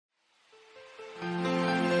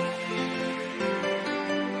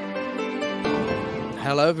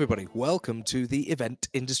Hello, everybody. Welcome to the Event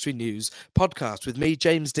Industry News podcast with me,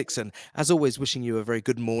 James Dixon. As always, wishing you a very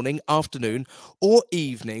good morning, afternoon, or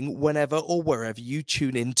evening, whenever or wherever you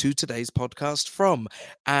tune into today's podcast from.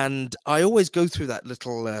 And I always go through that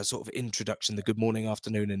little sort of introduction, the good morning,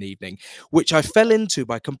 afternoon, and evening, which I fell into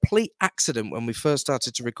by complete accident when we first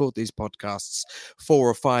started to record these podcasts 4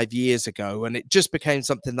 or 5 years ago. And it just became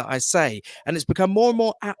something that I say. And it's become more and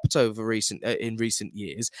more apt over in recent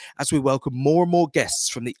years as we welcome more and more guests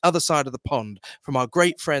from the other side of the pond, from our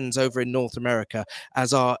great friends over in North America,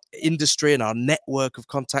 as our industry and our network of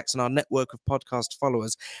contacts and our network of podcast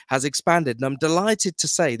followers has expanded. And I'm delighted to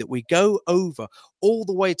say that we go over all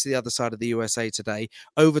the way to the other side of the USA today,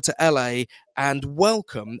 over to LA, and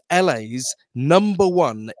welcome LA's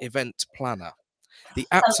 #1 event planner, the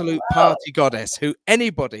absolute party goddess, who's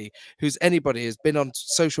anybody has been on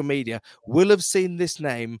social media will have seen this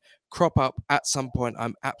name crop up at some point.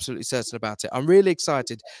 I'm absolutely certain about it. I'm really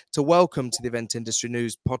excited to welcome to the Event Industry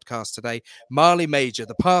News podcast today, Marley Major,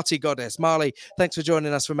 the party goddess. Marley, thanks for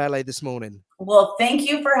joining us from LA this morning. Well, thank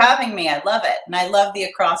you for having me. I love it. And I love the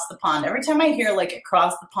across the pond. Every time I hear like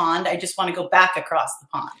across the pond, I just want to go back across the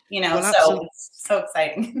pond, so it's so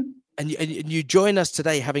exciting. And you join us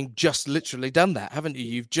today having just literally done that, haven't you?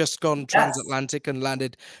 You've just gone transatlantic and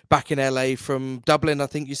landed back in LA from Dublin, I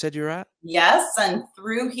think you said you were at? Yes, and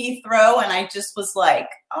through Heathrow, and I just was like,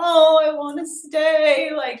 oh, I want to stay,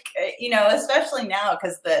 especially now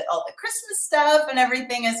because all the Christmas stuff and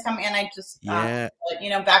everything is coming, and I just,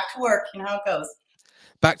 back to work, how it goes.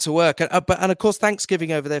 Back to work, and of course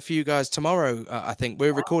Thanksgiving over there for you guys tomorrow. I think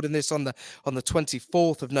we're recording this on the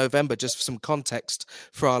 24th of November, just for some context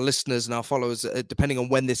for our listeners and our followers, depending on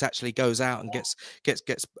when this actually goes out and gets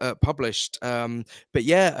published.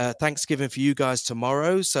 Thanksgiving for you guys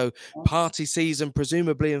tomorrow, so party season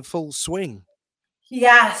presumably in full swing.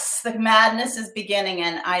 Yes, the madness is beginning,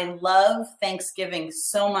 and I love Thanksgiving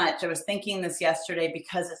so much. I was thinking this yesterday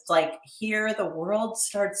because it's like here the world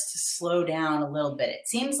starts to slow down a little bit. It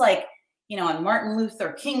seems like, on Martin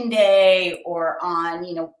Luther King Day or on,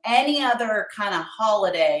 any other kind of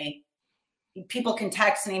holiday, people can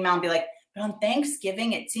text and email and be like, but on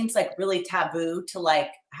Thanksgiving, it seems like really taboo to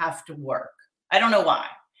like have to work. I don't know why.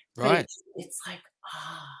 Right. It's like,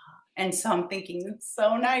 and so I'm thinking it's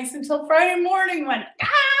so nice until Friday morning when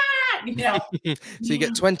So you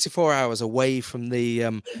get 24 hours away from the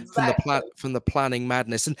from the planning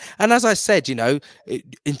madness, and as I said,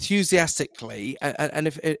 enthusiastically, and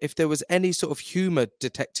if there was any sort of humor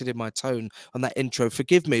detected in my tone on that intro,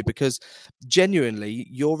 forgive me, because genuinely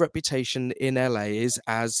your reputation in LA is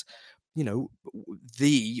as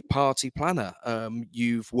the party planner.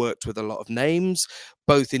 You've worked with a lot of names,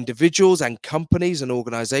 both individuals and companies and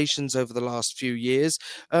organizations over the last few years.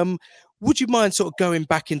 Would you mind sort of going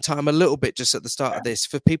back in time a little bit just at the start of this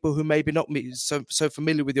for people who maybe not so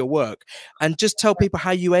familiar with your work, and just tell people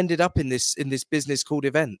how you ended up in this business called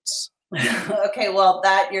events? Okay, well,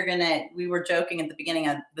 we were joking at the beginning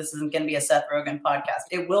of this isn't going to be a Seth Rogen podcast.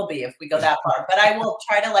 It will be if we go that far, but I will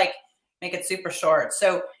try to make it super short.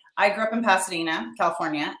 So I grew up in Pasadena,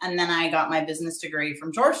 California, and then I got my business degree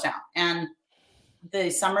from Georgetown. And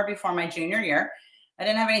the summer before my junior year, I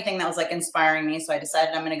didn't have anything that was inspiring me. So I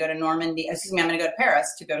decided I'm going to go to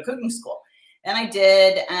Paris to go to cooking school. And I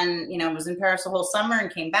did, and, was in Paris the whole summer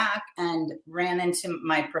and came back and ran into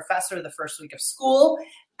my professor the first week of school.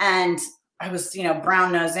 And I was,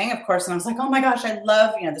 brown nosing, of course. And I was like, oh my gosh, I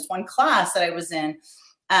love, this one class that I was in.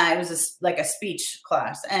 It was a speech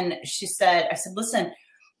class. And I said, listen,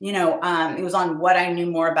 it was on what I knew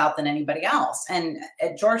more about than anybody else. And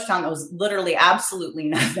at Georgetown, there was literally absolutely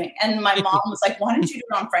nothing. And my mom was like, why don't you do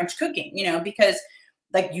it on French cooking? Because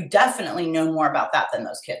you definitely know more about that than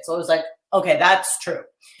those kids. So I was like, okay, that's true.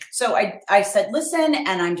 So I said, listen,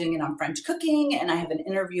 and I'm doing it on French cooking. And I have an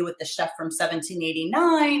interview with the chef from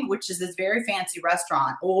 1789, which is this very fancy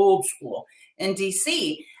restaurant, old school in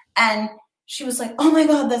DC. And she was like, oh my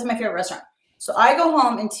God, that's my favorite restaurant. So I go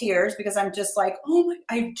home in tears because I'm just like,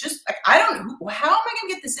 I don't know, how am I going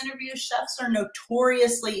to get this interview? Chefs are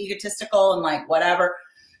notoriously egotistical and whatever.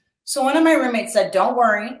 So one of my roommates said, don't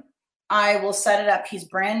worry, I will set it up. He's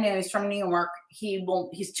brand new. He's from New York.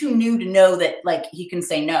 He's too new to know that he can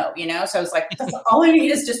say no, So I was like, that's all I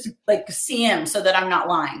need is just to see him so that I'm not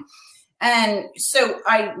lying. And so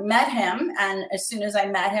I met him. And as soon as I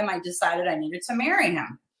met him, I decided I needed to marry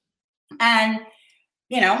him. And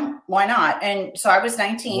why not? And so I was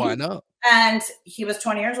 19. Why not? And he was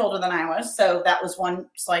 20 years older than I was. So that was one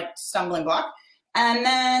slight stumbling block. And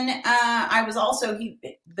then I was also,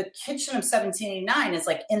 the kitchen of 1789 is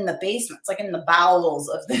in the basement. It's in the bowels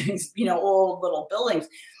of these, old little buildings.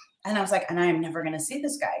 And I was like, and I am never going to see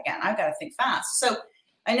this guy again. I've got to think fast. So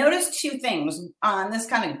I noticed two things. This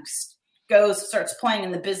kind of starts playing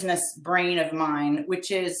in the business brain of mine,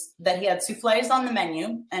 which is that he had souffles on the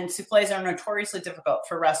menu, and souffles are notoriously difficult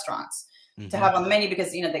for restaurants to have on the menu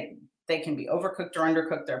because, they can be overcooked or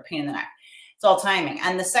undercooked. They're a pain in the neck. It's all timing.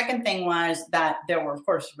 And the second thing was that there were, of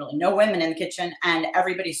course, really no women in the kitchen, and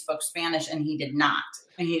everybody spoke Spanish, and he did not.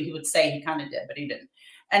 And he would say he kind of did, but he didn't.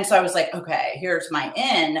 And so I was like, okay, here's my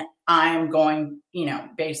in. I'm going,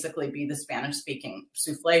 basically be the Spanish speaking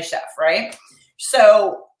souffle chef, right?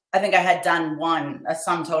 So I think I had done a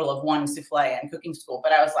sum total of one souffle in cooking school,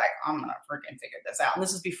 but I was like, I'm going to freaking figure this out. And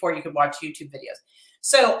this is before you could watch YouTube videos.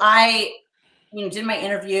 So I, did my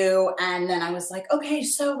interview, and then I was like, okay,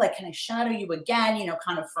 so like, can I shadow you again,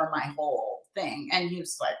 kind of for my whole thing? And he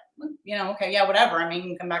was like, okay, yeah, whatever. I mean, you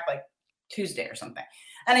can come back like Tuesday or something.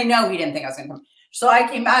 And I know he didn't think I was going to come. So I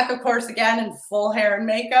came back, of course, again in full hair and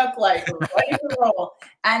makeup, like ready to roll.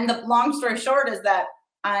 And the long story short is that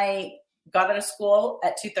I got out of school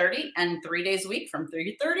at 2:30, and 3 days a week from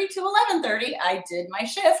 3:30 to 11:30, I did my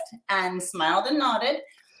shift and smiled and nodded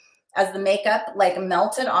as the makeup like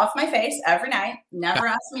melted off my face every night, never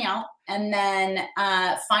asked me out. And then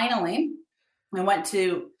finally, I went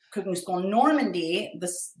to cooking school in Normandy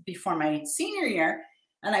before my senior year.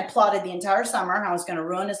 And I plotted the entire summer how I was going to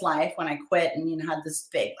ruin his life when I quit, and, had this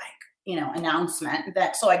big, announcement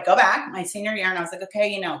that, so I go back my senior year, and I was like,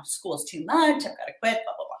 okay, school is too much. I've got to quit,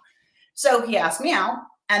 blah, blah, blah. So he asked me out,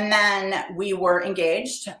 and then we were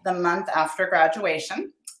engaged the month after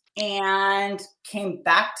graduation and came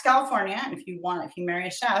back to California. And if you marry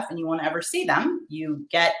a chef and you want to ever see them, you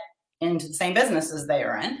get into the same business as they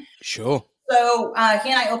are in. Sure. So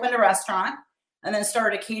he and I opened a restaurant, and then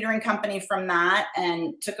started a catering company from that,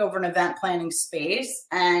 and took over an event planning space.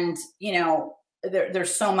 And,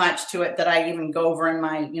 there's so much to it that I even go over in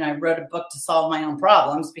my, I wrote a book to solve my own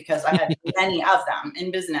problems because I had many of them in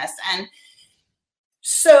business. And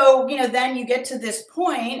so, then you get to this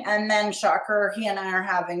point, and then shocker, he and I are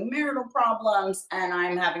having marital problems, and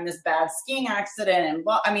I'm having this bad skiing accident.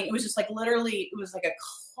 And it was just like, literally, it was like a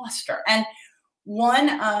cluster. And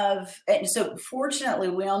so fortunately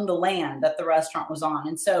we owned the land that the restaurant was on.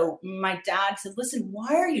 And so my dad said, listen,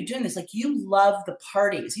 why are you doing this? Like, you love the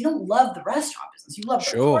parties. You don't love the restaurant business. You love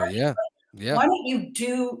the parties. Yeah. Yeah. Why don't you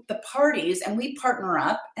do the parties and we partner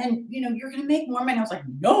up, and, you're going to make more money. I was like,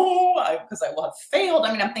 no, because I will have failed.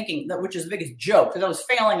 I'm thinking that, which is the biggest joke, because I was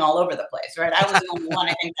failing all over the place, right? I was the only one,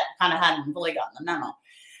 I think, that kind of hadn't fully gotten the memo.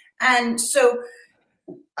 And so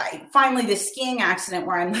finally, this skiing accident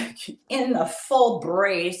where I'm like in the full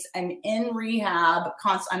brace, I'm in rehab,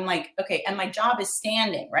 I'm like, okay, and my job is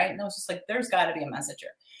standing, right? And I was just like, there's got to be a message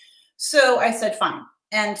here. So I said, fine.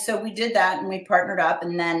 And so we did that, and we partnered up.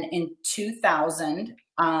 And then in 2000,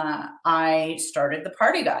 I started the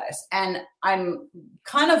Party Goddess. And I'm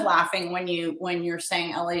kind of laughing when you're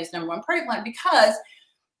saying LA's #1 party plan, because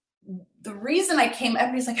the reason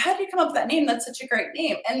everybody's like, how did you come up with that name? That's such a great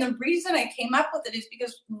name. And the reason I came up with it is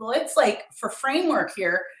because, it's like, for framework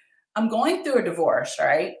here, I'm going through a divorce,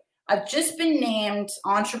 right? I've just been named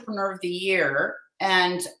Entrepreneur of the Year.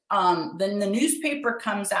 And then the newspaper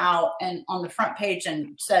comes out and on the front page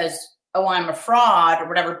and says, oh, I'm a fraud or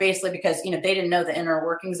whatever, basically because, they didn't know the inner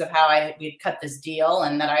workings of how we had cut this deal,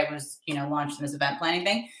 and that I was, launching this event planning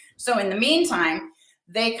thing. So in the meantime,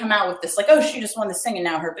 they come out with this, like, oh, she just won this thing and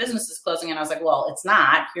now her business is closing. And I was like, well, it's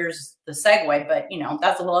not. Here's the segue, but,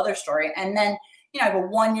 that's a whole other story. And then, I have a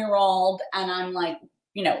 1-year-old, and I'm like,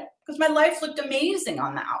 because my life looked amazing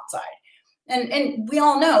on the outside. And we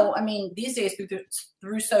all know, these days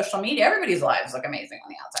through social media, everybody's lives look amazing on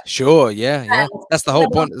the outside. Sure, yeah. That's the whole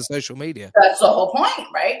point of the social media. That's the whole point,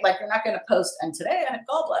 right? Like, you're not going to post, and today I had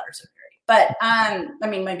gallbladder surgery. But,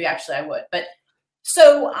 maybe actually I would. But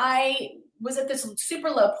so I was at this super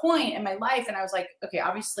low point in my life, and I was like, okay,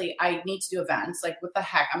 obviously I need to do events. Like, what the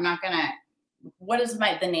heck? I'm not going to, what is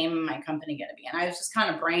the name of my company going to be? And I was just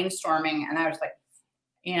kind of brainstorming, and I was like,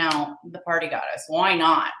 the Party Goddess. Why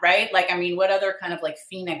not? Right? Like, what other kind of like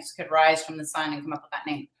phoenix could rise from the sun and come up with that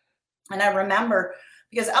name? And I remember,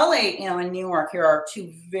 because LA, and New York here are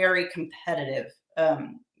two very competitive,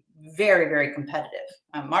 very, very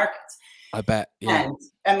competitive markets. I bet. Yeah.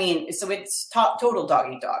 And so it's total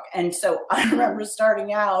dog eat dog. And so I remember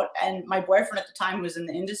starting out, and my boyfriend at the time was in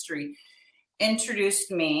the industry,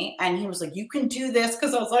 introduced me, and he was like, you can do this.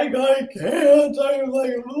 Cause I was like, I can't. I'm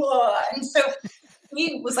like, blah. And so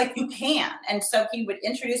he was like, you can. And so he would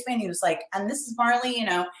introduce me, and he was like, and this is Marley,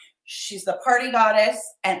 she's the Party Goddess.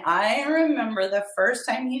 And I remember the first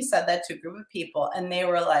time he said that to a group of people, and they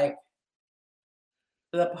were like,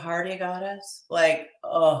 the party goddess. Like,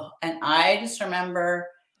 oh, and I just remember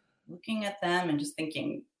looking at them and just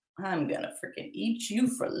thinking, I'm gonna freaking eat you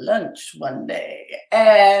for lunch one day.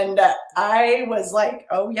 And I was like,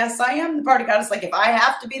 oh yes, I am the party goddess. Like, if I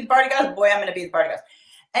have to be the party goddess, boy, I'm gonna be the party goddess.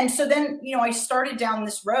 And so then, I started down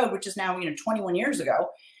this road, which is now, 21 years ago.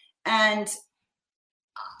 And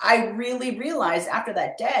I really realized after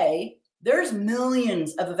that day, there's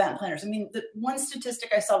millions of event planners. I mean, the one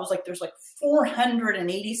statistic I saw was like, there's like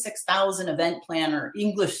 486,000 event planner,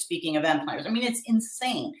 English speaking event planners. I mean, it's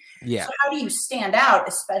insane. Yeah. So how do you stand out,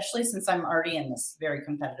 especially since I'm already in this very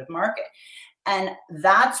competitive market? And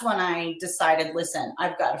that's when I decided, listen,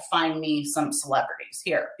 I've got to find me some celebrities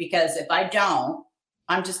here, because if I don't,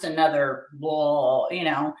 I'm just another bull,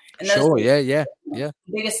 And sure. Yeah. The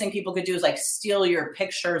biggest thing people could do is like steal your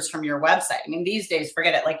pictures from your website. I mean, these days,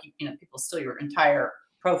 forget it. Like, people steal your entire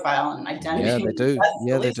profile and identity. Yeah, they do.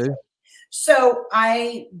 Yeah, they do. So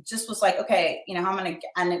I just was like, okay, how am I going to,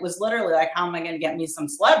 and it was literally like, how am I going to get me some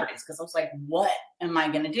celebrities? Because I was like, what am I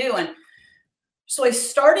going to do? And so I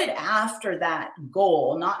started after that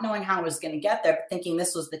goal, not knowing how I was going to get there, but thinking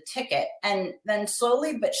this was the ticket. And then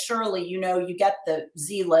slowly but surely, you get the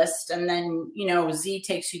Z list, and then, Z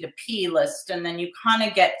takes you to P list, and then you kind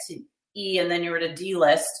of get to E, and then you're at a D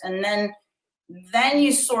list. And then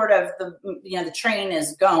you sort of, the train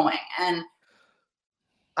is going. And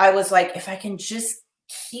I was like, if I can just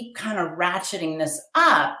keep kind of ratcheting this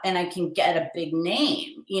up and I can get a big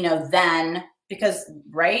name, then, because,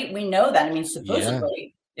 right, we know that. I mean,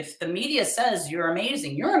 supposedly, if the media says you're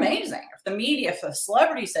amazing, you're amazing. If a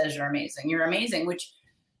celebrity says you're amazing, which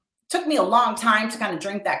took me a long time to kind of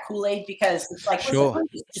drink that Kool-Aid, because it's like, sure.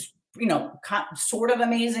 Just, sort of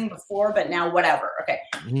amazing before, but now whatever. Okay.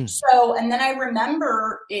 So, and then I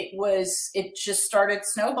remember it just started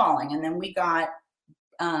snowballing. And then we got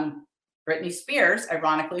Britney Spears,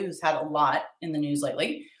 ironically, who's had a lot in the news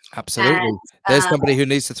lately. Absolutely. And, there's somebody who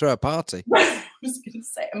needs to throw a party. I was going to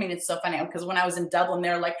say, I mean, it's so funny because when I was in Dublin,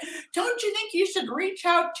 they're like, don't you think you should reach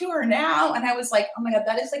out to her now? And I was like, oh my God,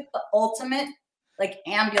 that is like the ultimate like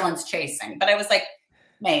ambulance chasing. But I was like,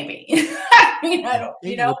 maybe. I mean, I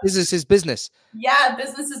don't, business is business. Yeah,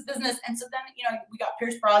 business is business. And so then, we got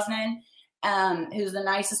Pierce Brosnan, who's the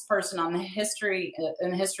nicest person in the history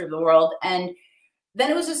of the world. And then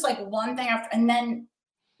it was just like one thing after, and then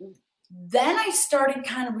I started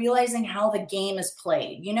kind of realizing how the game is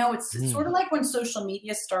played. It's sort of like when social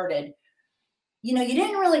media started, you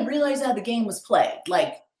didn't really realize how the game was played.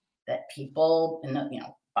 Like that people,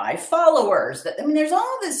 buy followers. That, I mean, there's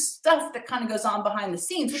all this stuff that kind of goes on behind the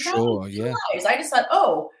scenes. Which sure, yeah. I just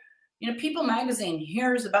thought, People Magazine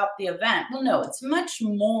hears about the event. Well, no, it's much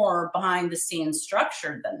more behind the scenes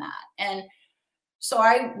structured than that. And so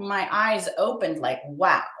my eyes opened like,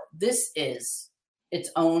 wow, this is its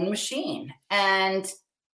own machine.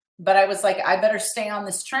 But I was like, I better stay on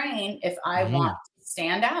this train if I want to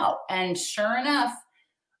stand out. And sure enough,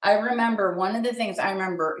 I remember one of the things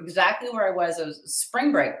exactly where I was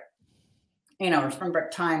spring break, or spring break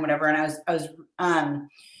time, whatever. And I was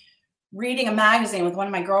reading a magazine with one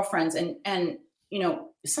of my girlfriends, and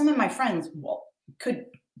some of my friends, could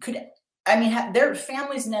their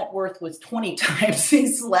family's net worth was 20 times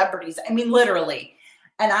these celebrities. I mean, literally.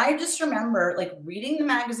 And I just remember like reading the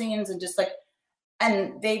magazines and just like,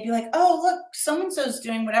 and they'd be like, oh, look, so-and-so's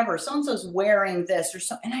doing whatever. So-and-so's wearing this or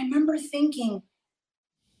something. And I remember thinking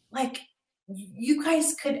like, you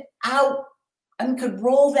guys could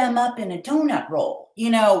roll them up in a donut roll,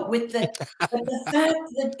 with the fact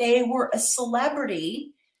that they were a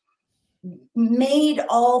celebrity made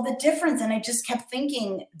all the difference. And I just kept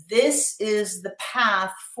thinking, this is the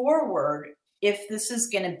path forward if this is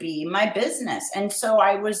going to be my business. And so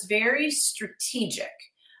I was very strategic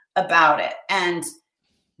about it. And,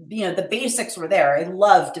 the basics were there. I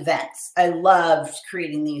loved events. I loved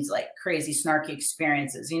creating these like crazy, snarky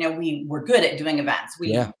experiences. We were good at doing events.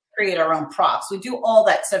 We create our own props. We do all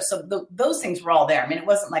that stuff. So those things were all there. I mean, it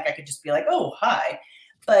wasn't like I could just be like, oh, hi.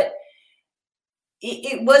 But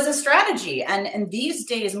it was a strategy. And these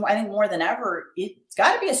days, I think more than ever, it's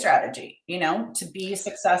got to be a strategy, to be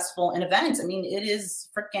successful in events. I mean, it is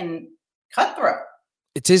freaking cutthroat.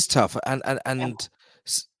 It is tough. And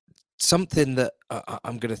something that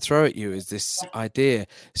I'm going to throw at you is this idea,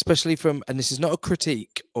 especially and this is not a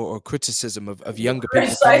critique or a criticism of younger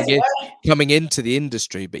people coming into the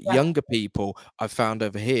industry, but younger people I've found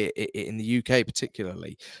over here in the UK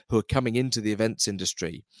particularly, who are coming into the events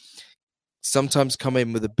industry, sometimes come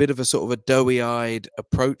in with a bit of a sort of a doughy-eyed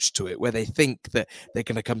approach to it, where they think that they're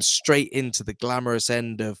going to come straight into the glamorous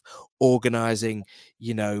end of organizing,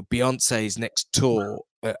 Beyonce's next tour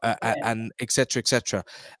and etc. etc.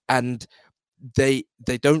 And they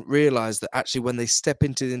don't realize that actually when they step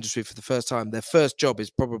into the industry for the first time, their first job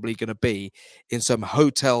is probably going to be in some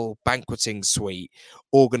hotel banqueting suite,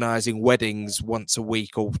 organizing weddings once a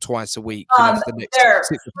week or twice a week, for the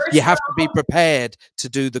next you have to be prepared to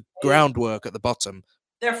do the groundwork at the bottom.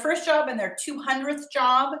 Their first job and their 200th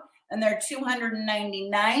job and their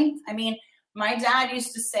 299th. I mean, my dad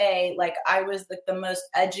used to say, like, I was like the most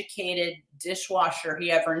educated dishwasher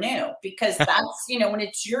he ever knew, because that's, when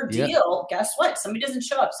it's your deal, guess what? Somebody doesn't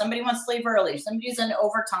show up. Somebody wants to leave early. Somebody's in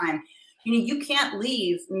overtime. You can't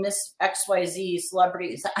leave Miss XYZ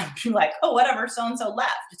celebrities and be like, oh, whatever, so-and-so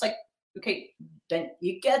left. It's like, okay, then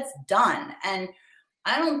it gets done. And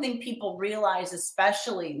I don't think people realize,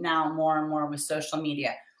 especially now more and more with social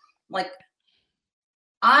media, like,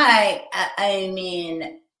 I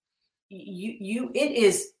mean, it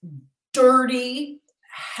is dirty,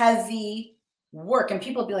 heavy work. And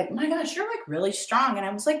people be like, my gosh, you're like really strong. And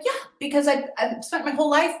I was like, yeah, because I've spent my whole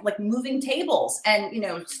life like moving tables and,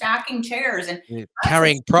 stacking chairs and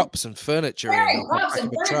carrying props and furniture.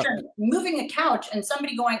 Moving a couch, and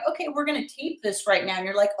somebody going, okay, we're going to tape this right now. And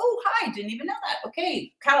you're like, oh, hi, didn't even know that.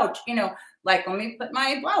 Okay, couch, like, let me put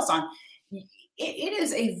my blouse on. It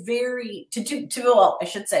is a very, to do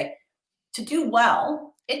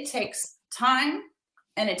well, it takes time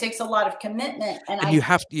and it takes a lot of commitment. And you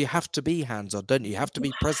have to be hands-on, don't you? You have to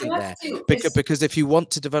be present there. Because if you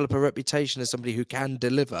want to develop a reputation as somebody who can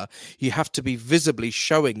deliver, you have to be visibly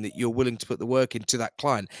showing that you're willing to put the work into that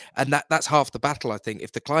client. And that's half the battle, I think.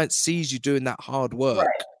 If the client sees you doing that hard work,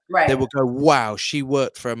 they will go, wow, she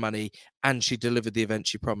worked for her money and she delivered the event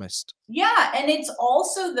she promised. Yeah. And it's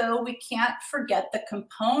also, though, we can't forget the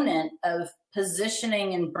component of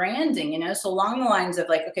positioning and branding, so along the lines of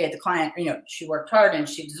like, okay, the client, she worked hard and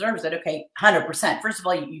she deserves it. Okay, 100%. First of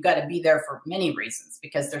all, you got to be there for many reasons,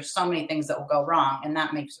 because there's so many things that will go wrong, and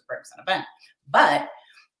that makes or breaks an event. But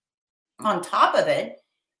on top of it,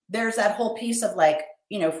 there's that whole piece of like,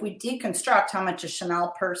 if we deconstruct how much a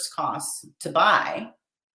Chanel purse costs to buy,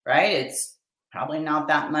 right? It's probably not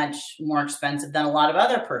that much more expensive than a lot of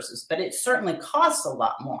other purses, but it certainly costs a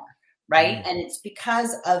lot more, right? And it's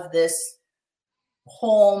because of this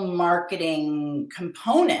whole marketing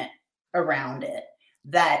component around it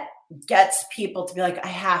that gets people to be like, I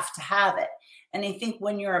have to have it. And I think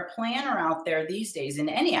when you're a planner out there these days, in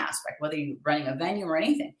any aspect, whether you're running a venue or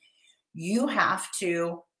anything, you have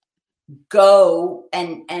to go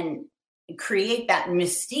and create that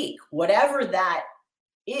mystique, whatever that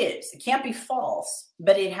is. It can't be false,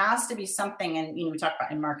 but it has to be something. And we talk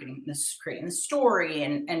about in marketing, this creating the story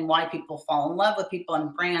and why people fall in love with people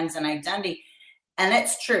and brands and identity. And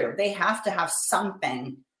it's true. They have to have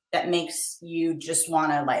something that makes you just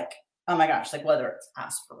want to like, oh my gosh, like whether it's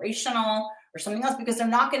aspirational or something else, because they're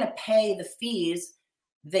not going to pay the fees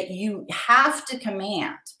that you have to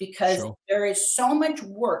command, because there is so much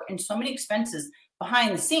work and so many expenses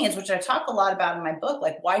behind the scenes, which I talk a lot about in my book,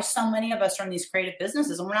 like why so many of us are in these creative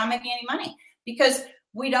businesses and we're not making any money, because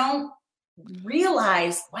we don't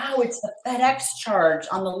realize, wow, it's the FedEx charge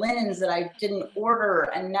on the linens that I didn't order.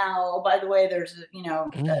 And now, oh, by the way, there's,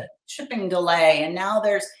 a shipping delay. And now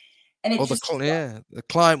there's, and it's the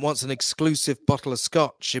client wants an exclusive bottle of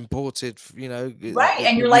scotch imported, right.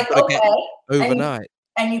 And you're like, okay, overnight.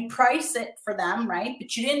 And you price it for them, right?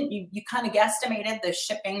 But you didn't, you kind of guesstimated the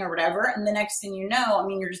shipping or whatever. And the next thing you know, I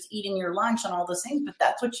mean, you're just eating your lunch on all those things, but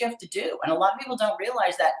that's what you have to do. And a lot of people don't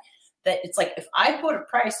realize that it's like, if I put a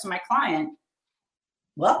price to my client,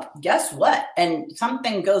 well, guess what? And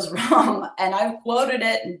something goes wrong and I've quoted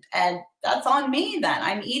it and that's on me then.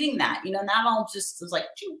 I'm eating that, and that all just is like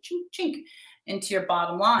chink, chink, chink into your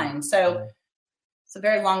bottom line. So it's a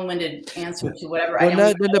very long-winded answer to whatever.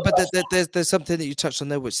 Well, no, but there's something that you touched on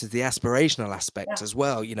there, which is the aspirational aspect as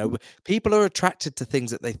well. People are attracted to things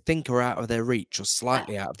that they think are out of their reach or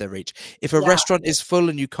slightly out of their reach. If a restaurant is full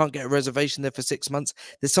and you can't get a reservation there for 6 months,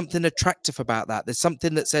 there's something attractive about that. There's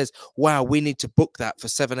something that says, wow, we need to book that for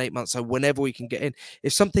 7-8 months, so whenever we can get in.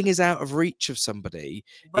 If something is out of reach of somebody,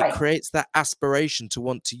 it creates that aspiration to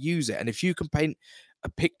want to use it. And if you can paint a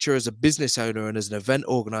picture as a business owner and as an event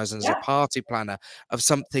organizer and as a party planner of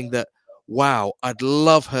something that, wow, I'd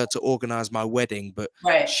love her to organize my wedding, but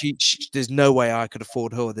she there's no way I could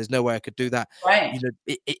afford her. There's no way I could do that. Right.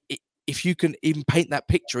 If you can even paint that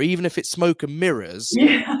picture, even if it's smoke and mirrors,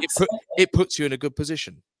 it puts you in a good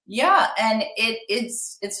position. Yeah. And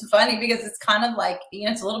it's funny because it's kind of like,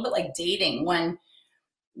 it's a little bit like dating when,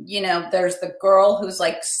 there's the girl who's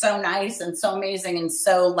like so nice and so amazing and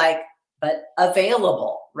so like but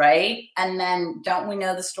available, right? And then don't we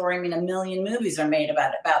know the story? I mean, a million movies are made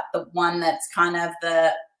about the one that's kind of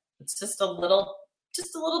it's just a little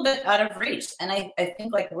bit out of reach. And I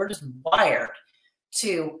think like we're just wired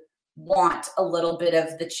to want a little bit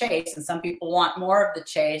of the chase, and some people want more of the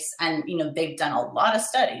chase. And, you know, they've done a lot of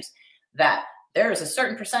studies that there is a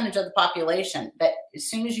certain percentage of the population that as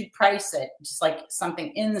soon as you price it, just like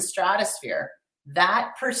something in the stratosphere,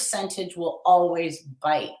 that percentage will always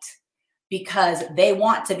bite because they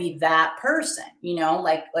want to be that person, you know,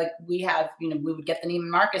 like we have, you know, we would get the Neiman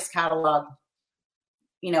Marcus catalog,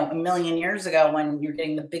 you know, a million years ago when you're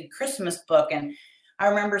getting the big Christmas book. And I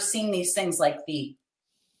remember seeing these things like the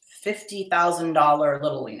 $50,000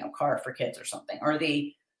 little, you know, car for kids or something, or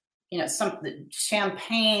the, you know, the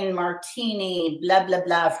champagne martini, blah, blah,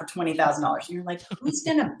 blah for $20,000. And you're like, who's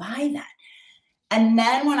going to buy that? And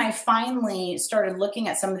then when I finally started looking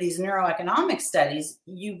at some of these neuroeconomic studies,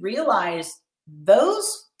 you realize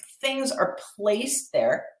those things are placed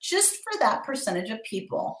there just for that percentage of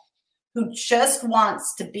people who just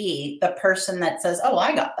wants to be the person that says, oh,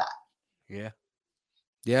 I got that. Yeah.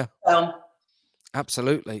 Yeah. So,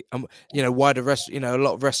 absolutely. You know, wider you know, a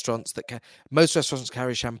lot of restaurants most restaurants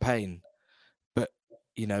carry champagne, but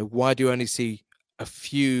you know, why do you only see a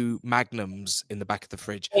few magnums in the back of the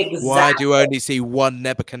fridge? exactly. Why do you only see one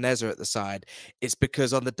Nebuchadnezzar at the side? It's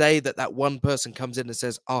because on the day that one person comes in and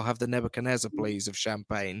says, I'll have the Nebuchadnezzar, please, of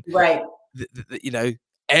champagne, right? You know,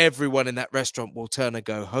 everyone in that restaurant will turn and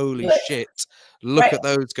go, holy shit, look right. at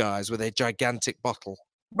those guys with a gigantic bottle.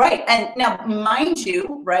 Right. And now, mind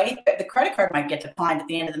you, right, the credit card might get declined at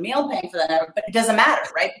the end of the meal paying for that, but it doesn't matter,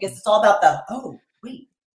 right? Because it's all about oh, wait,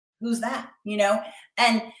 who's that? You know?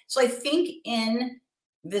 And so I think in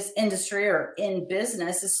this industry or in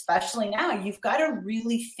business, especially now, you've got to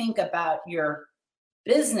really think about your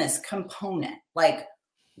business component. Like,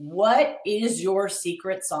 what is your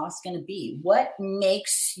secret sauce going to be? What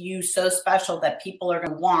makes you so special that people are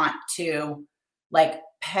going to want to like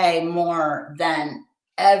pay more than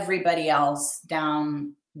everybody else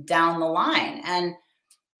down the line? And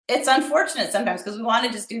it's unfortunate sometimes because we want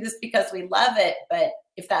to just do this because we love it. But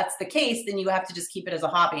if that's the case, then you have to just keep it as a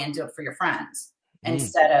hobby and do it for your friends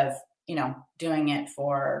instead of, you know, doing it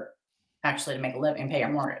for actually to make a living and pay your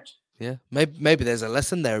mortgage. Yeah, maybe there's a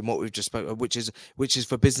lesson there in what we've just spoken, which is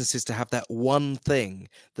for businesses to have that one thing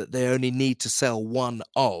that they only need to sell one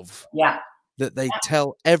of. Yeah. That they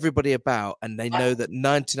tell everybody about, and they know that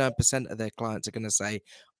 99% of their clients are going to say,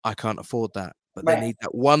 I can't afford that. But they need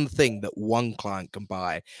that one thing that one client can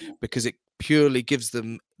buy, because it purely gives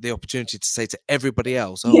them the opportunity to say to everybody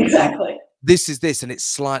else, oh, exactly. This is this, and it's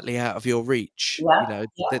slightly out of your reach. Yeah. You know,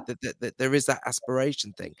 that there is that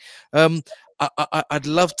aspiration thing. I'd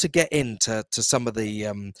love to get into some of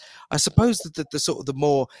the, I suppose the sort of the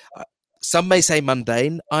more, some may say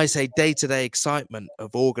mundane, I say day-to-day excitement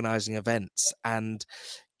of organizing events, and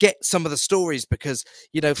get some of the stories, because,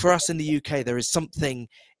 you know, for us in the UK, there is something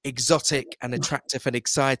exotic and attractive and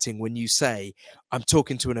exciting when you say, I'm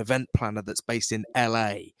talking to an event planner that's based in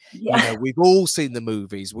LA. Yeah. You know, we've all seen the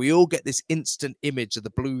movies. We all get this instant image of the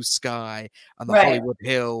blue sky and the Hollywood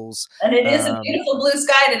Hills. And it is a beautiful blue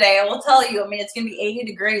sky today, I will tell you. I mean, it's going to be 80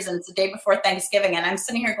 degrees and it's the day before Thanksgiving. And I'm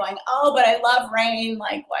sitting here going, oh, but I love rain.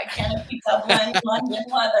 Like, why can't it be Dublin, London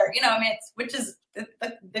weather? You know, I mean,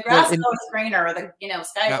 the grass is always greener, or the, you know,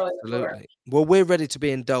 sky is always bluer. Well, we're ready to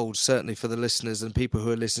be indulged, certainly for the listeners and people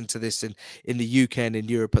who are listening to this in the UK and in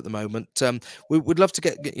Europe at the moment. We would love to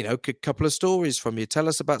get, you know, a couple of stories from you. Tell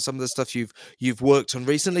us about some of the stuff you've worked on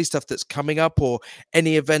recently, stuff that's coming up, or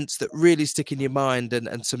any events that really stick in your mind,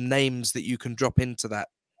 and some names that you can drop into that.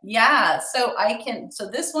 Yeah, so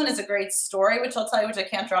this one is a great story, which I'll tell you, which I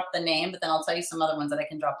can't drop the name, but then I'll tell you some other ones that I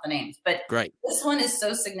can drop the names. But great. This one is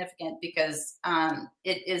so significant because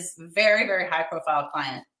it is very, very high profile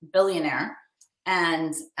client, billionaire,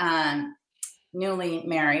 and newly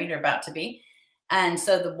married or about to be. And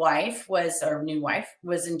so the new wife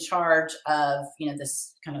was in charge of, you know,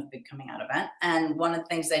 this kind of big coming out event. And one of the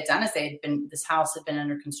things they'd done is this house had been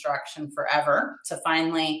under construction forever. So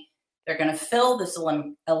finally, they're going to fill this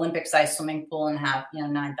Olympic-sized swimming pool and have, you know,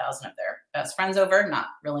 9,000 of their best friends over. Not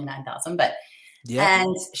really 9,000, but yeah.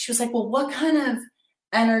 And she was like, well, what kind of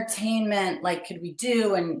entertainment like could we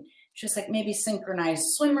do? And she was like, maybe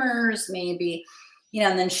synchronized swimmers, maybe, you know.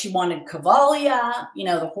 And then she wanted cavalia, you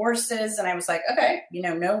know, the horses. And I was like, okay, you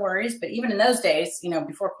know, no worries. But even in those days, you know,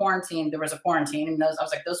 before quarantine, there was a quarantine, and I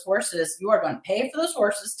was like, those horses, you are going to pay for those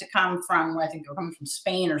horses to come from, I think they were coming from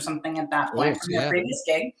Spain or something at that point, from their previous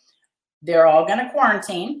gig. They're all going to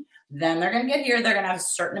quarantine, Then they're going to get here. They're going to have a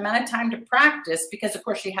certain amount of time to practice because, of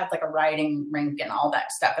course, she had like a riding rink and all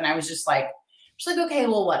that stuff. And I was just like, okay,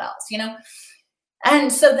 well, what else, you know?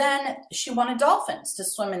 And so then she wanted dolphins to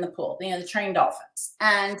swim in the pool, you know, the trained dolphins.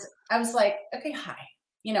 And I was like, okay, hi,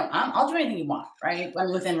 you know, I'll do anything you want, right?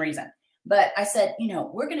 Within reason. But I said, you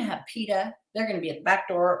know, we're going to have PETA. They're going to be at the back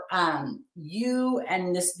door. You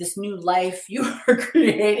and this new life you are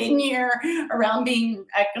creating here around being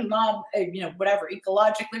whatever,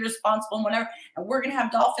 ecologically responsible and whatever. And we're going to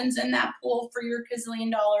have dolphins in that pool for your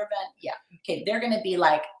gazillion dollar event. Yeah. Okay. They're going to be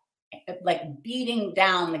like beating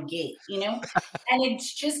down the gate, you know? And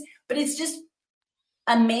it's just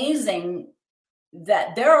amazing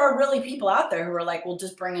that there are really people out there who are like, well,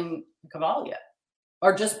 just bring in Cavalia.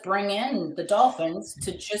 Or just bring in the dolphins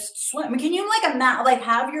to just swim. I mean, can you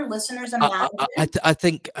have your listeners imagine? I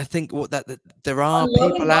think what that there are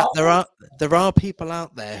people out there are people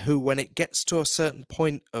out there who, when it gets to a certain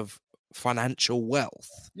point of financial wealth,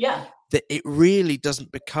 that it really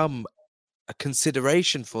doesn't become a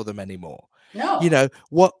consideration for them anymore. No, you know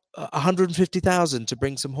what? 150,000 to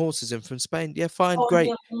bring some horses in from Spain. Yeah, fine,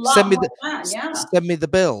 great. Send me the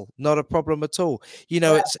bill. Not a problem at all. You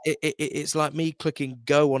know, it's like me clicking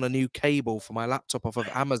go on a new cable for my laptop off of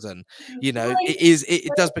Amazon. You know,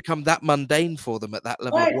 it does become that mundane for them at that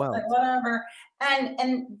level of wealth. Like whatever.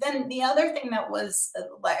 And then the other thing that was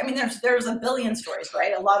there's a billion stories,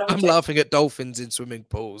 right? A lot of I'm laughing at dolphins in swimming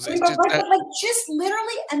pools. It's just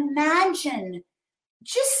literally imagine.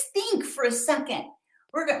 Just think for a second.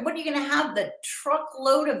 What are you going to have? The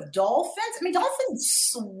truckload of dolphins? I mean, dolphins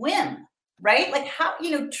swim, right? Like how,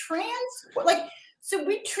 you know, so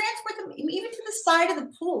we transport them even to the side of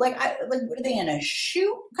the pool. What are they in a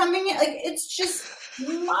chute coming in? Like, it's just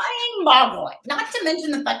mind-boggling. Not to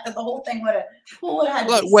mention the fact that the whole thing would have had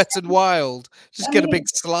like Wet and Wild. Get a big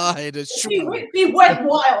slide. Be Wet and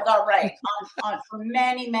Wild, all right, on for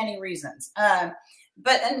many, many reasons.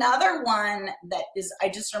 But another one that I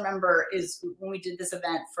just remember is when we did this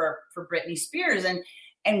event for Britney Spears,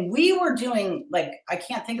 and we were doing, I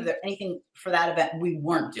can't think of anything for that event we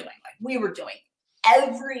weren't doing. We were doing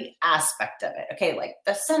every aspect of it. Okay, like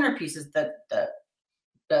the centerpieces,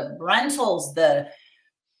 the rentals, the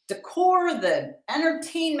decor, the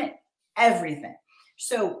entertainment, everything.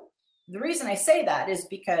 So the reason I say that is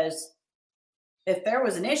because if there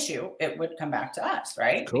was an issue, it would come back to us,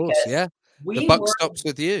 right? Of course, yeah. The buck stops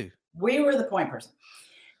with you. We were the point person.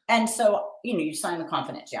 And so, you know, you sign the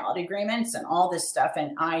confidentiality agreements and all this stuff.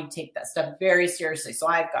 And I take that stuff very seriously. So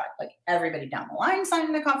I've got everybody down the line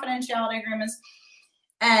signing the confidentiality agreements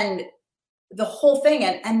and the whole thing.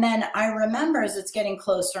 And then I remember as it's getting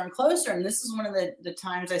closer and closer, and this is one of the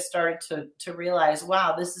times I started to realize,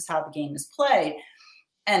 wow, this is how the game is played.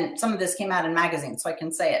 And some of this came out in magazines, so I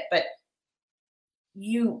can say it. But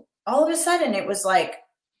all of a sudden, it was like,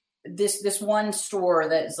 this one store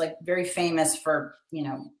that is very famous for, you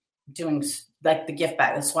know, doing the gift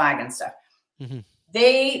bag, the swag and stuff. Mm-hmm.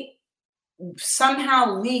 They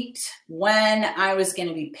somehow leaked when I was going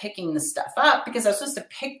to be picking the stuff up, because I was supposed to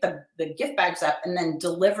pick the gift bags up and then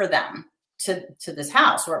deliver them to this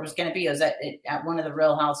house where it was going to be. It was at one of the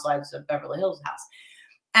Real Housewives of Beverly Hills house.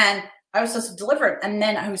 And I was supposed to deliver it. And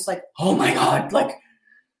then I was like, oh my God,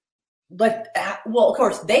 well, of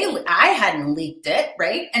course I hadn't leaked it.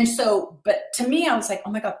 Right. And so, but to me, I was like,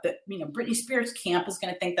 oh my God, Britney Spears camp is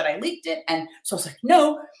going to think that I leaked it. And so I was like,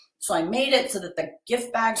 no. So I made it so that the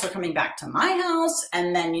gift bags were coming back to my house.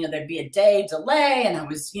 And then, you know, there'd be a day delay. And I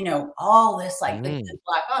was, you know, all this the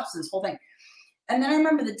Black Ops and this whole thing. And then I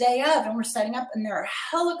remember the day of, and we're setting up, and there are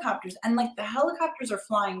helicopters, and the helicopters are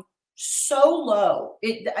flying so low.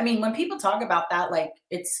 When people talk about that,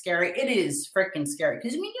 it's scary. It is freaking scary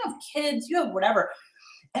because you have kids, you have whatever.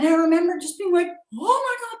 And I remember just being like,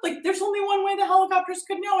 oh my God, there's only one way the helicopters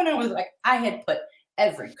could know. And I was like, I had put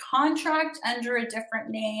every contract under a different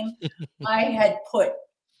name. I had put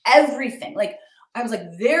everything. I was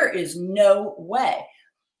like, there is no way.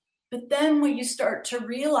 But then what you start to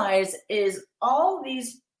realize is all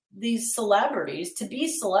these celebrities, to be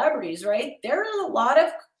celebrities, right? There are a lot of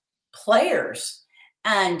players,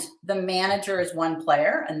 and the manager is one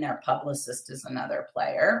player and their publicist is another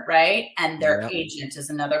player, right? And their agent is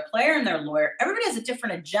another player, and their lawyer. Everybody has a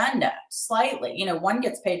different agenda slightly. You know, one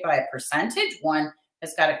gets paid by a percentage, one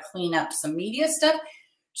has got to clean up some media stuff.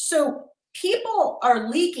 So people are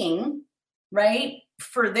leaking, right,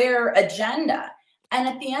 for their agenda. And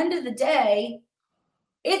at the end of the day,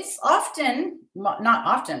 it's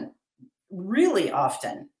really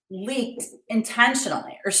often leaked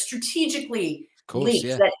intentionally or strategically leaked.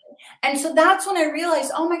 Yeah. And so that's when I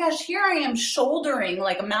realized, oh my gosh, here I am shouldering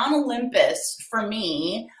Mount Olympus for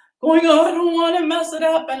me, going, oh, I don't want to mess it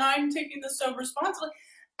up, and I'm taking this so responsibly.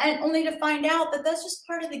 And only to find out that that's just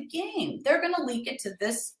part of the game. They're going to leak it to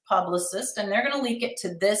this publicist, and they're going to leak it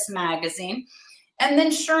to this magazine. And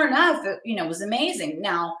then sure enough, it was amazing.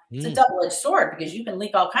 Now, it's a double-edged sword because you can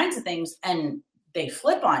leak all kinds of things and they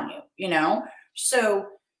flip on you. So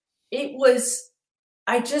it was,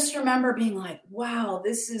 I just remember being like, wow,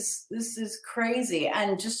 this is crazy.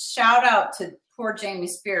 And just shout out to poor Jamie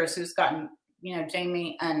Spears, who's gotten,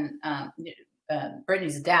 Jamie and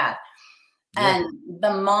Brittany's dad. Yeah. And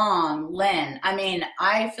the mom, Lynn, I mean,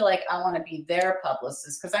 I feel like I want to be their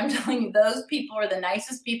publicist because I'm telling you, those people are the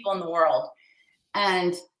nicest people in the world.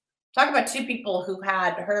 And talk about two people who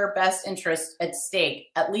had her best interest at stake,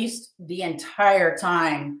 at least the entire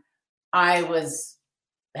time I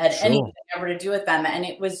had anything ever to do with them. And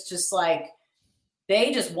it was just like,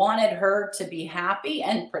 they just wanted her to be happy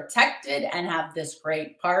and protected and have this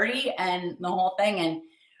great party and the whole thing.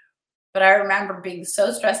 But I remember being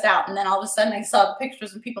so stressed out. And then all of a sudden I saw the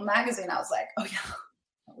pictures in People magazine. I was like, oh yeah,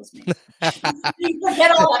 that was me. You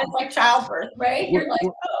forget all that. It's like childbirth, right? You're like,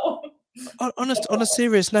 oh. On a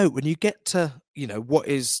serious note, when you get to, what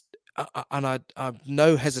is, and I've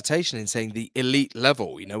no hesitation in saying the elite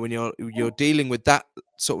level, when you're dealing with that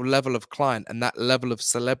sort of level of client and that level of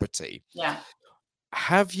celebrity. Yeah.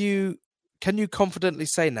 Can you confidently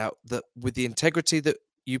say now that with the integrity that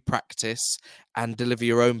you practice and deliver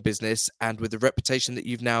your own business, and with the reputation that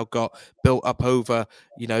you've now got built up over,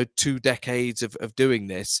 2 decades of doing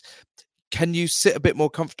this, can you sit a bit more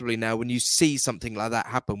comfortably now when you see something like that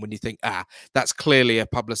happen, when you think, that's clearly a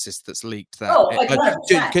publicist that's leaked that? Oh, like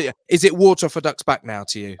 100%. Is it water off a duck's back now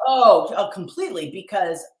to you? Oh, completely,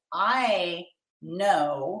 because I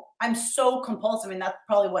know I'm so compulsive. I mean, that's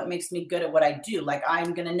probably what makes me good at what I do. Like,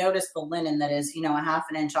 I'm going to notice the linen that is, a half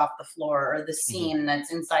an inch off the floor, or the seam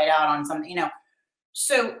that's inside out on something,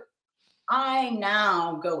 So I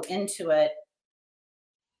now go into it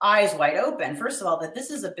eyes wide open. First of all, that this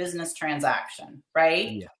is a business transaction, right?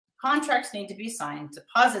 Yeah. Contracts need to be signed,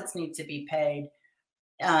 deposits need to be paid.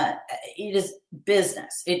 It is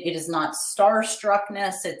business. It is not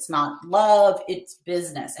starstruckness. It's not love. It's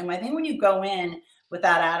business. And I think when you go in with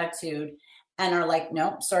that attitude and are like,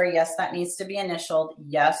 nope, sorry, yes, that needs to be initialed.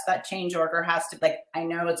 Yes, that change order has to, like, I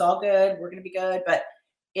know it's all good. We're going to be good, but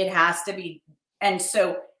it has to be. And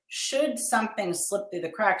so should something slip through the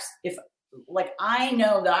cracks, I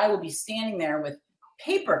know that I will be standing there with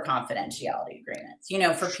paper confidentiality agreements,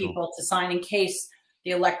 for people to sign in case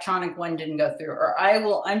the electronic one didn't go through, or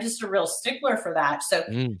I'm just a real stickler for that. So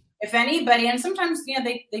if anybody, and sometimes,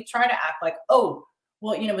 they try to act like, oh,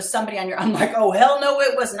 well, was somebody on I'm like, oh, hell no,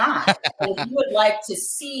 it was not. If you would like to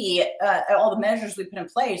see all the measures we put in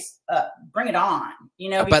place, bring it on,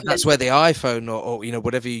 I bet that's where the iPhone or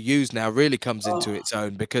whatever you use now really comes into its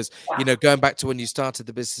own, because, going back to when you started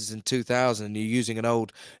the business in 2000 and you're using an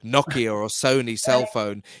old Nokia or Sony cell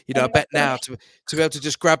phone, I bet now to be able to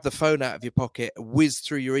just grab the phone out of your pocket, whiz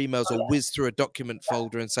through your emails or whiz through a document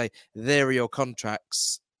folder and say, there are your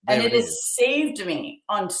contracts. And it has saved me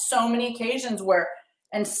on so many occasions where,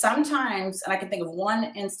 and sometimes, and I can think of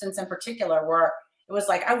one instance in particular where it was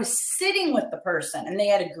like I was sitting with the person and they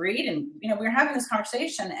had agreed, and we were having this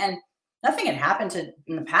conversation and nothing had happened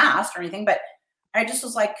in the past or anything, but I just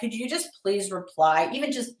was like, could you just please reply?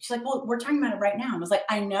 She's like, well, we're talking about it right now. I was like,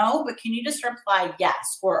 I know, but can you just reply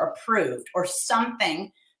yes or approved or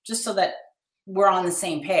something, just so that we're on the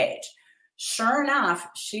same page? Sure enough,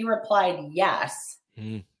 she replied yes.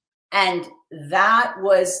 And that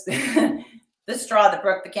was the straw that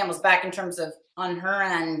broke the camel's back in terms of on her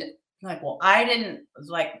end. Like, well, I didn't. I was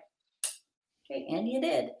like, okay, and you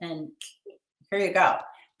did, and here you go.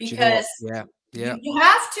 Because you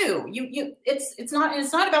have to. It's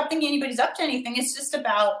not about thinking anybody's up to anything. It's just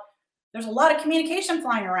about, there's a lot of communication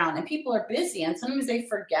flying around, and people are busy, and sometimes they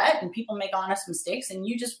forget, and people make honest mistakes, and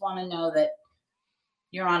you just want to know that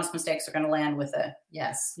your honest mistakes are going to land with a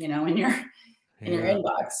yes, in your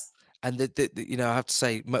inbox. And I have to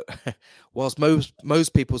say, whilst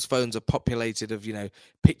most people's phones are populated of,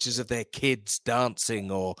 pictures of their kids dancing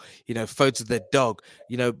or, photos of their dog,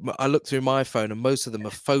 I look through my phone and most of them are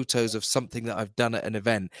photos of something that I've done at an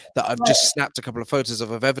event that I've just snapped a couple of photos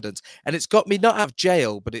of evidence. And it's got me not out of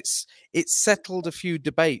jail, but it's settled a few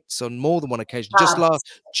debates on more than one occasion.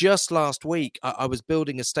 Just last week, I was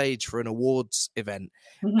building a stage for an awards event,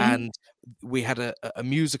 and we had a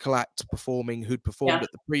musical act performing who'd performed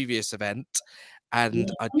at the previous event,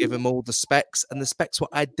 and I'd give them all the specs, and the specs were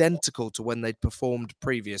identical to when they'd performed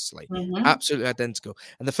previously. Absolutely identical.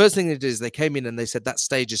 And the first thing they did is they came in and they said, that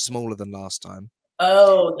stage is smaller than last time.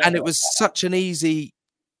 Oh, and it was such an easy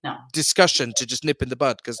discussion to just nip in the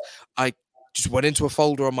bud, because I just went into a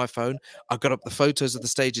folder on my phone. I got up the photos of the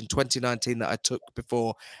stage in 2019 that I took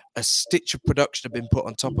before a stitch of production had been put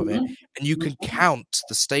on top of it, and you can count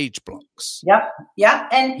the stage blocks. Yep. Yeah.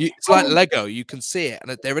 And it's like Lego. You can see it,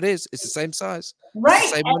 and there it is. It's the same size. Right.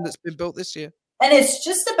 It's the same one that's been built this year. And it's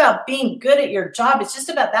just about being good at your job. It's just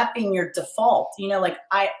about that being your default. You know, like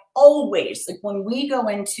I always, like when we go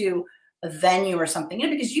into a venue or something, you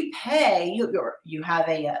know, because you pay, you have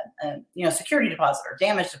a security deposit or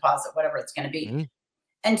damage deposit, whatever it's going to be. Mm-hmm.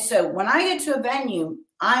 And so when I get to a venue,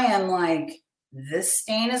 I am like, this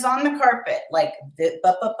stain is on the carpet. Like,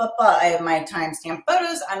 I have my timestamp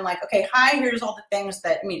photos. I'm like, okay, hi, here's all the things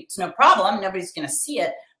that, I mean, it's no problem. Nobody's going to see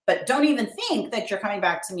it. But don't even think that you're coming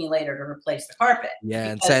back to me later to replace the carpet. Yeah,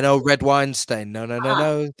 and saying, "Oh, red wine stain." No, that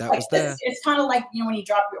was there. It's kind of like, you know, when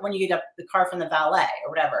you get up the car from the valet or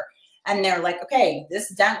whatever, and they're like, "Okay, this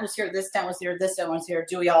dent was here, this dent was here, this dent was here.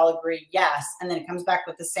 Do we all agree? Yes." And then it comes back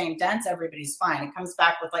with the same dents. Everybody's fine. It comes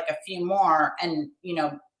back with like a few more, and you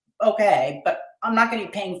know, okay, but I'm not going to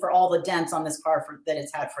be paying for all the dents on this car that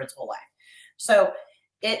it's had for its whole life. So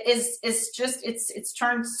it's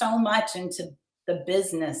turned so much into the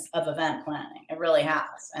business of event planning. It really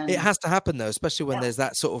has. And it has to happen though, especially when there's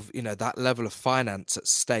that sort of, you know, that level of finance at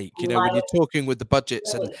stake, you know, when you're talking with the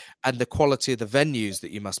budgets and the quality of the venues that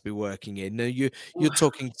you must be working in. You're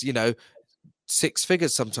talking, you know, six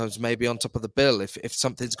figures sometimes maybe on top of the bill if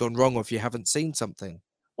something's gone wrong or if you haven't seen something.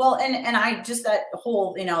 Well, and I just, that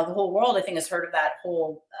whole, you know, the whole world, I think, has heard of that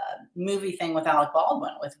whole movie thing with Alec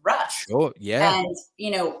Baldwin with Rush. Sure, yeah. And, you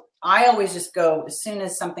know, I always just go, as soon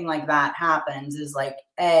as something like that happens, is like,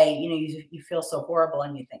 you know, you feel so horrible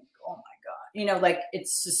and you think, oh my God, you know, like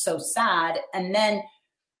it's just so sad. And then,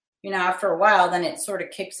 you know, after a while, then it sort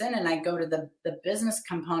of kicks in and I go to the business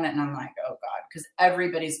component and I'm like, oh God, because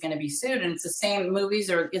everybody's going to be sued. And it's the same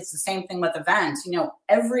movies, or it's the same thing with events. You know,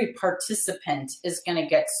 every participant is going to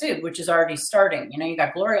get sued, which is already starting. You know, you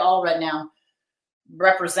got Gloria Allred now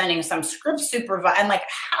representing some script supervisor. I'm like,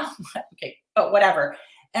 how? Okay, but whatever.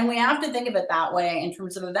 And we have to think of it that way in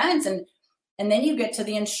terms of events. And then you get to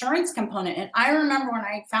the insurance component. And I remember when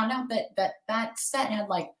I found out that set had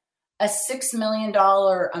like a $6 million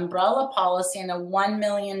umbrella policy and a $1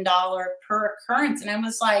 million per occurrence. And I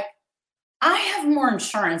was like, I have more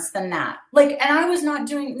insurance than that. Like, and I was not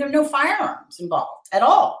doing, there are no firearms involved at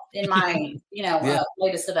all in my, you know,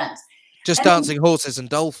 latest events. Just dancing horses and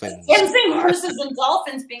dolphins. Dancing horses and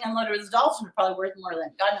dolphins being unloaded with dolphins are probably worth more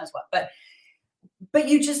than God knows what. But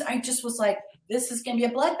I just was like, this is going to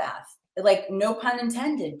be a bloodbath. Like, no pun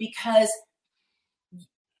intended, because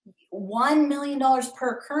 $1 million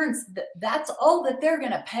per occurrence, that's all that they're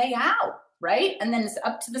going to pay out. Right. And then it's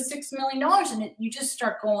up to the $6 million. And you just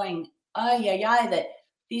start going, that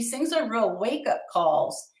these things are real wake up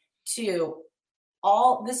calls to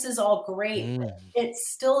this is all great.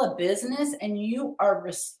 It's still a business and you are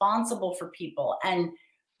responsible for people. And,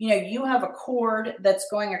 you know, you have a cord that's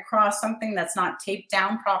going across something that's not taped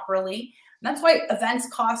down properly. And that's why events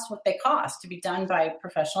cost what they cost to be done by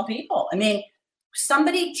professional people. I mean,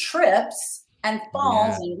 somebody trips and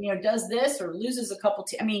falls and, you know, does this or loses a couple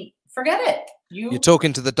I mean, forget it. You're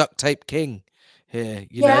talking to the duct tape king here.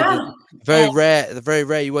 You know, very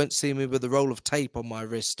rare. You won't see me with a roll of tape on my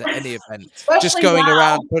wrist at any event. Just going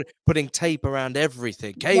around putting tape around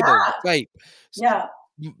everything. Cable, tape.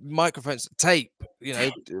 Microphones, tape, you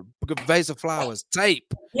know, vase of flowers,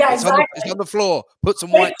 tape. Yeah, it's on the floor. Put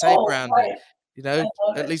some white tape around it. You know,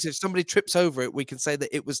 at least if somebody trips over it, we can say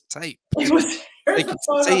that it was tape. They can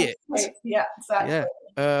see it. Yeah, exactly.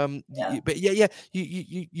 Yeah. But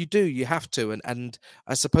you do. You have to. And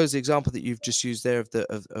I suppose the example that you've just used there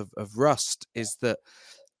of Rust is that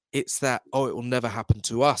it's that, oh, it will never happen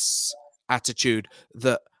to us attitude.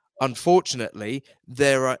 That unfortunately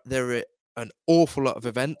there are an awful lot of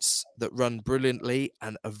events that run brilliantly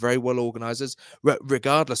and are very well organizers,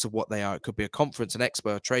 regardless of what they are. It could be a conference, an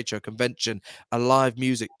expo, a trade show, convention, a live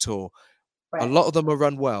music tour. Right. A lot of them are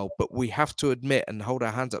run well, but we have to admit and hold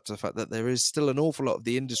our hands up to the fact that there is still an awful lot of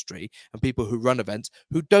the industry and people who run events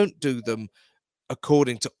who don't do them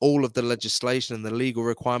according to all of the legislation and the legal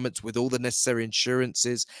requirements with all the necessary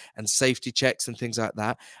insurances and safety checks and things like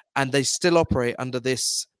that. And they still operate under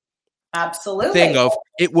this thing of,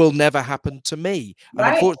 it will never happen to me.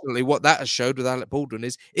 And unfortunately, what that has showed with Alec Baldwin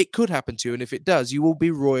is it could happen to you. And if it does, you will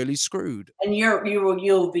be royally screwed. And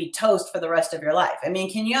you'll be toast for the rest of your life. I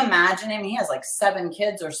mean, can you imagine him? He has like 7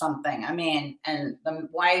 kids or something. I mean, and the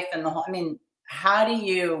wife and the whole, I mean,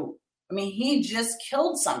 he just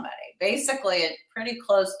killed somebody, basically at pretty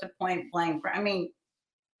close to point blank. I mean,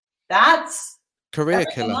 that's career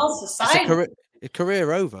killer. A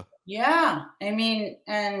career over. Yeah. I mean,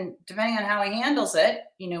 and depending on how he handles it,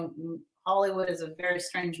 Hollywood is a very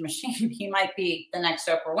strange machine. He might be the next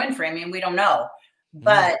Oprah Winfrey. I mean, we don't know.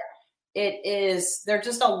 But there are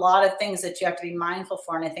just a lot of things that you have to be mindful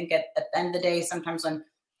for. And I think at the end of the day, sometimes when,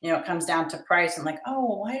 it comes down to price and like, oh,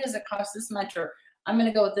 well, why does it cost this much? Or I'm going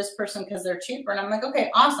to go with this person because they're cheaper. And I'm like, okay,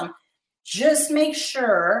 awesome. Just make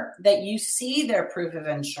sure that you see their proof of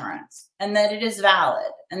insurance and that it is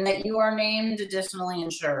valid and that you are named additionally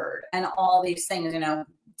insured and all these things,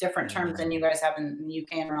 different terms than you guys have in the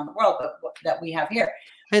UK and around the world, but that we have here.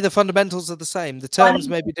 Hey, the fundamentals are the same. The terms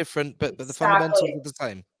may be different, but the fundamentals are the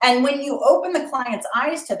same. And when you open the client's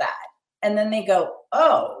eyes to that, and then they go,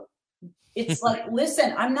 oh, it's like,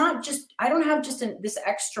 listen, I don't have just this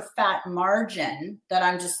extra fat margin that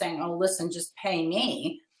I'm just saying, oh, listen, just pay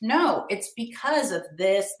me. No, it's because of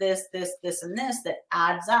this, and this that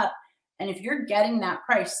adds up. And if you're getting that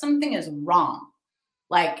price, something is wrong.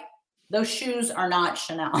 Like those shoes are not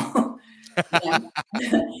Chanel.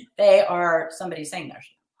 They are somebody saying they're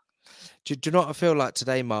Chanel. Do you know what I feel like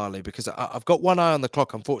today, Marley? Because I've got one eye on the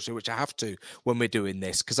clock, unfortunately, which I have to when we're doing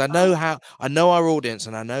this, because I know our audience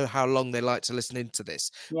and I know how long they like to listen into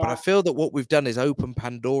this. Yeah. But I feel that what we've done is open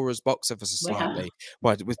Pandora's box ever so slightly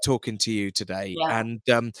with talking to you today. Yeah.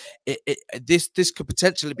 And this could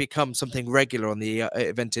potentially become something regular on the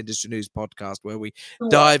Event Industry News podcast, where we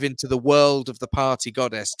dive into the world of the party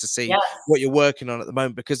goddess to see what you're working on at the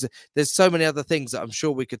moment, because there's so many other things that I'm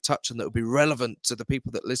sure we could touch on that would be relevant to the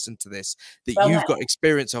people that listen to this, that you've got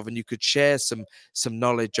experience of and you could share some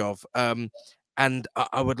knowledge of. And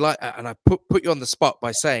I would like, and I put you on the spot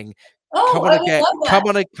by saying, come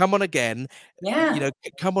on again. Yeah.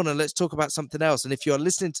 Come on and let's talk about something else. And if you're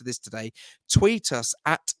listening to this today, tweet us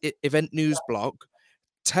at Event News Blog.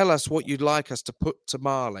 Tell us what you'd like us to put to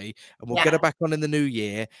Marley, and we'll get her back on in the new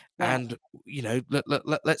year. Yeah. And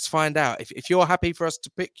let's find out if you're happy for us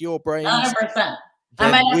to pick your brains. 100%. I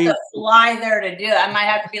might have to fly there to do it. I might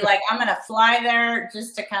have to be like, I'm going to fly there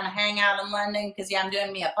just to kind of hang out in London because I'm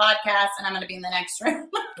doing me a podcast and I'm going to be in the next room.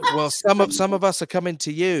 Well, some of us are coming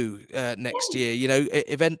to you next year.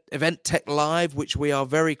 Event Tech Live, which we are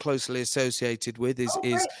very closely associated with,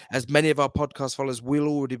 is as many of our podcast followers will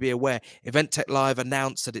already be aware. Event Tech Live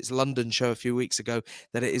announced at its London show a few weeks ago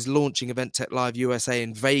that it is launching Event Tech Live USA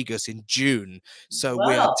in Vegas in June. So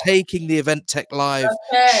we are taking the Event Tech Live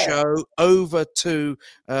show over to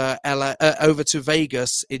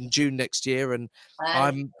Vegas in June next year, and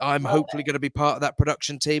I'm hopefully going to be part of that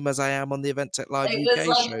production team as I am on the Event Tech Live UK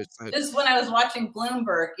show. So. This is when I was watching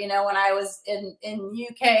Bloomberg, when I was in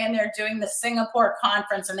UK and they're doing the Singapore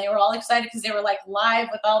conference, and they were all excited because they were like live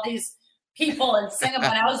with all these people in Singapore.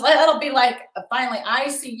 And I was like, that'll be like, finally, I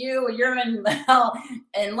see you. You're in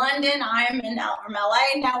London. I'm from LA.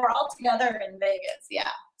 Now we're all together in Vegas. Yeah.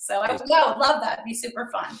 So I would love that. It'd be super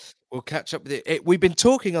fun. We'll catch up with it. We've been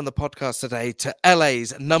talking on the podcast today to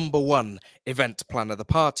LA's #1 event planner, the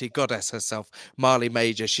party goddess herself, Marley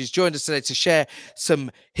Major. She's joined us today to share some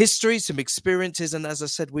history, some experiences. And as I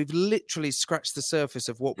said, we've literally scratched the surface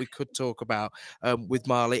of what we could talk about with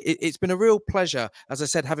Marley. It's been a real pleasure, as I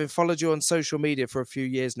said, having followed you on social media for a few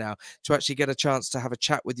years now, to actually get a chance to have a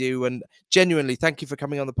chat with you. And genuinely, thank you for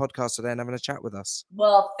coming on the podcast today and having a chat with us.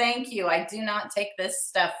 Well, thank you. I do not take this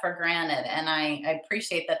stuff for granted. And I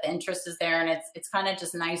appreciate that the interest is there. And it's kind of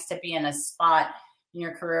just nice to be in a spot in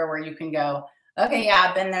your career where you can go, okay, yeah,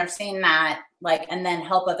 I've been there, seen that, and then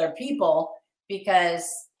help other people, because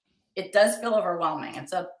it does feel overwhelming.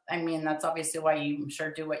 That's obviously why you, I'm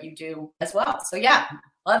sure, do what you do as well. So yeah,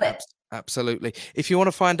 love it. Absolutely. If you want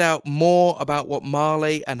to find out more about what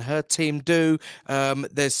Marley and her team do,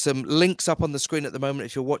 there's some links up on the screen at the moment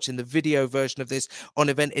if you're watching the video version of this on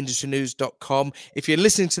eventindustrynews.com. If you're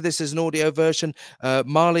listening to this as an audio version,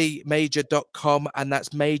 marleymajor.com, and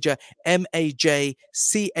that's Major, MAJCHER,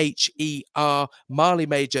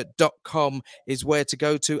 marleymajor.com is where to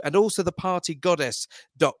go to, and also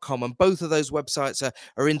thepartygoddess.com. And both of those websites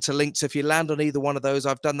are interlinked. So if you land on either one of those,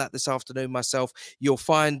 I've done that this afternoon myself, you'll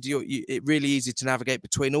find it really easy to navigate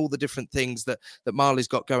between all the different things that Marley's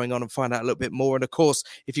got going on and find out a little bit more. And of course,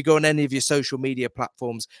 if you go on any of your social media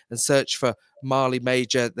platforms and search for Marley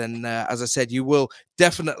Major, then as I said, you will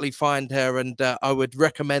definitely find her, and I would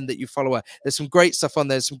recommend that you follow her. There's some great stuff on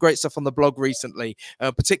there. There's some great stuff on the blog recently,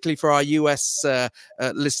 particularly for our US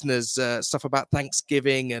listeners, stuff about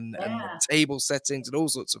Thanksgiving and table settings and all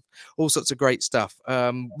sorts of great stuff.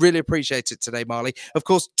 Really appreciate it today, Marley. Of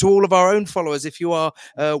course, to all of our own followers, if you are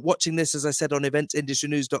watching this, as I said, on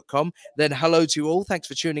eventindustrynews.com, then hello to you all. Thanks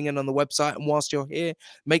for tuning in on the website. And whilst you're here,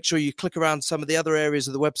 make sure you click around some of the other areas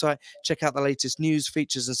of the website. Check out the latest news,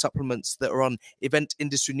 features, and supplements that are on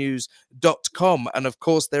eventindustrynews.com. And of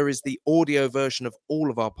course, there is the audio version of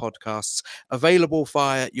all of our podcasts available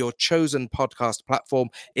via your chosen podcast platform.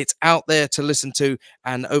 It's out there to listen to,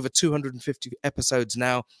 and over 250 episodes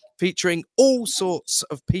now, featuring all sorts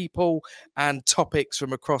of people and topics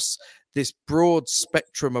from across this broad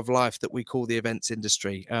spectrum of life that we call the events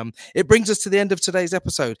industry. It brings us to the end of today's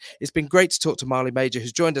episode. It's been great to talk to Marley Major,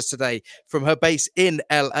 who's joined us today from her base in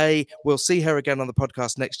LA. We'll see her again on the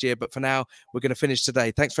podcast next year, but for now, we're going to finish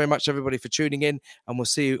today. Thanks very much, everybody, for tuning in, and we'll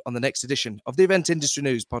see you on the next edition of the Event Industry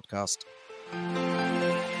News podcast.